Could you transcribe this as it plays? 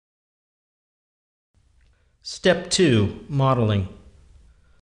Step 2. Modeling.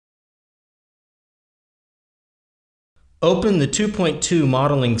 Open the 2.2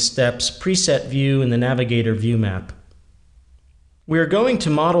 Modeling Steps preset view in the Navigator view map. We are going to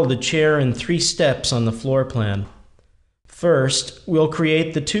model the chair in 3 steps on the floor plan. First, we'll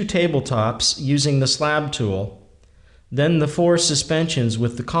create the 2 tabletops using the slab tool, then the 4 suspensions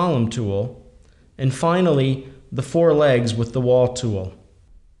with the column tool, and finally the 4 legs with the wall tool.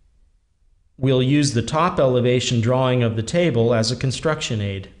 We'll use the top elevation drawing of the table as a construction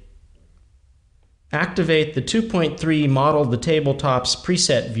aid. Activate the 2.3 Model the Tabletops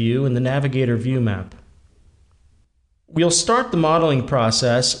preset view in the Navigator view map. We'll start the modeling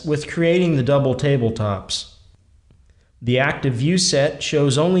process with creating the double tabletops. The active view set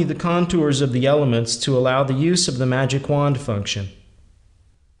shows only the contours of the elements to allow the use of the magic wand function.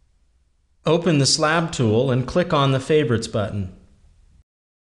 Open the slab tool and click on the Favorites button.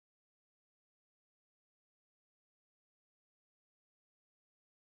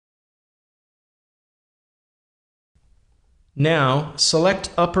 Now,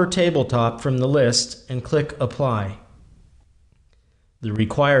 select Upper Tabletop from the list and click Apply. The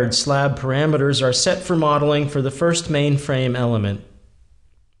required slab parameters are set for modeling for the first mainframe element.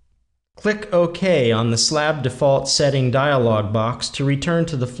 Click OK on the Slab Default Setting dialog box to return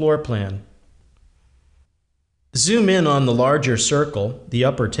to the floor plan. Zoom in on the larger circle, the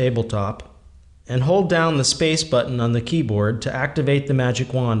upper tabletop, and hold down the space button on the keyboard to activate the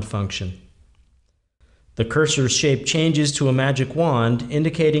magic wand function. The cursor's shape changes to a magic wand,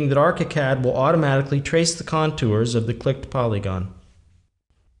 indicating that ArchiCAD will automatically trace the contours of the clicked polygon.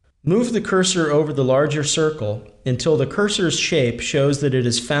 Move the cursor over the larger circle until the cursor's shape shows that it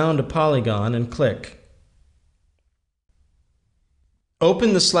has found a polygon and click.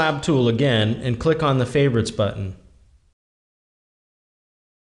 Open the slab tool again and click on the Favorites button.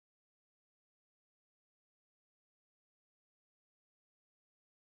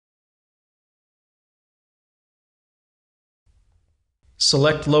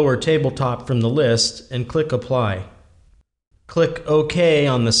 Select Lower Tabletop from the list and click Apply. Click OK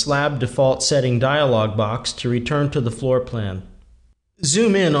on the Slab Default Setting dialog box to return to the floor plan.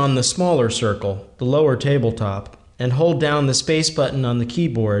 Zoom in on the smaller circle, the lower tabletop, and hold down the space button on the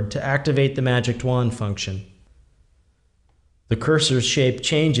keyboard to activate the magic wand function. The cursor's shape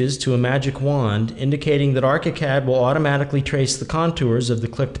changes to a magic wand, indicating that ArchiCAD will automatically trace the contours of the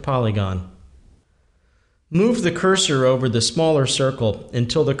clicked polygon. Move the cursor over the smaller circle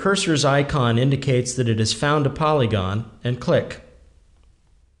until the cursor's icon indicates that it has found a polygon, and click.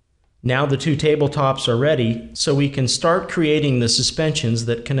 Now the 2 tabletops are ready, so we can start creating the suspensions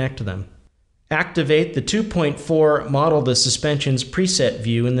that connect them. Activate the 2.4 Model the Suspensions preset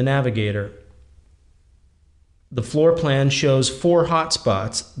view in the Navigator. The floor plan shows 4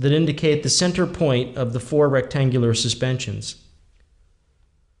 hotspots that indicate the center point of the 4 rectangular suspensions.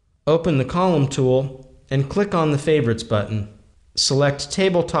 Open the Column tool and click on the Favorites button. Select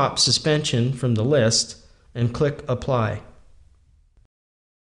Tabletop Suspension from the list and click Apply.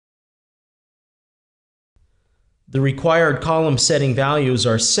 The required column setting values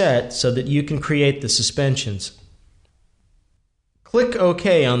are set so that you can create the suspensions. Click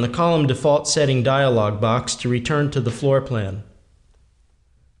OK on the Column Default Setting dialog box to return to the floor plan.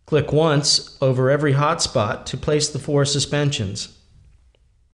 Click once over every hotspot to place the 4 suspensions.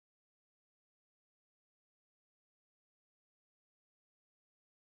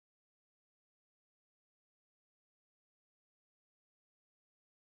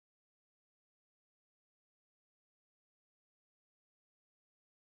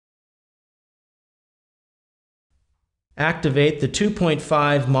 Activate the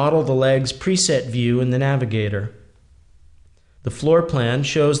 2.5 Model the Legs preset view in the Navigator. The floor plan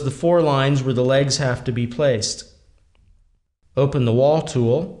shows the 4 lines where the legs have to be placed. Open the Wall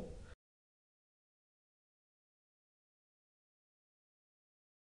tool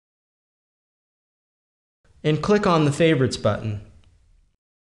and click on the Favorites button.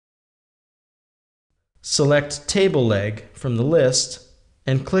 Select Table Leg from the list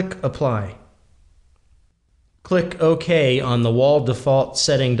and click Apply. Click OK on the Wall Default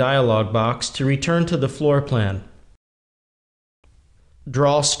Setting dialog box to return to the floor plan.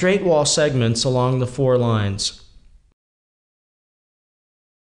 Draw straight wall segments along the 4 lines.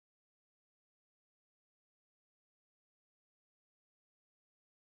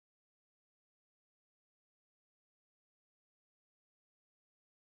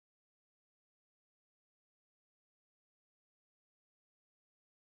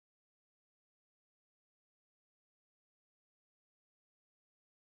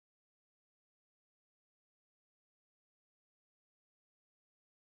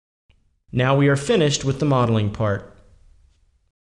 Now we are finished with the modeling part.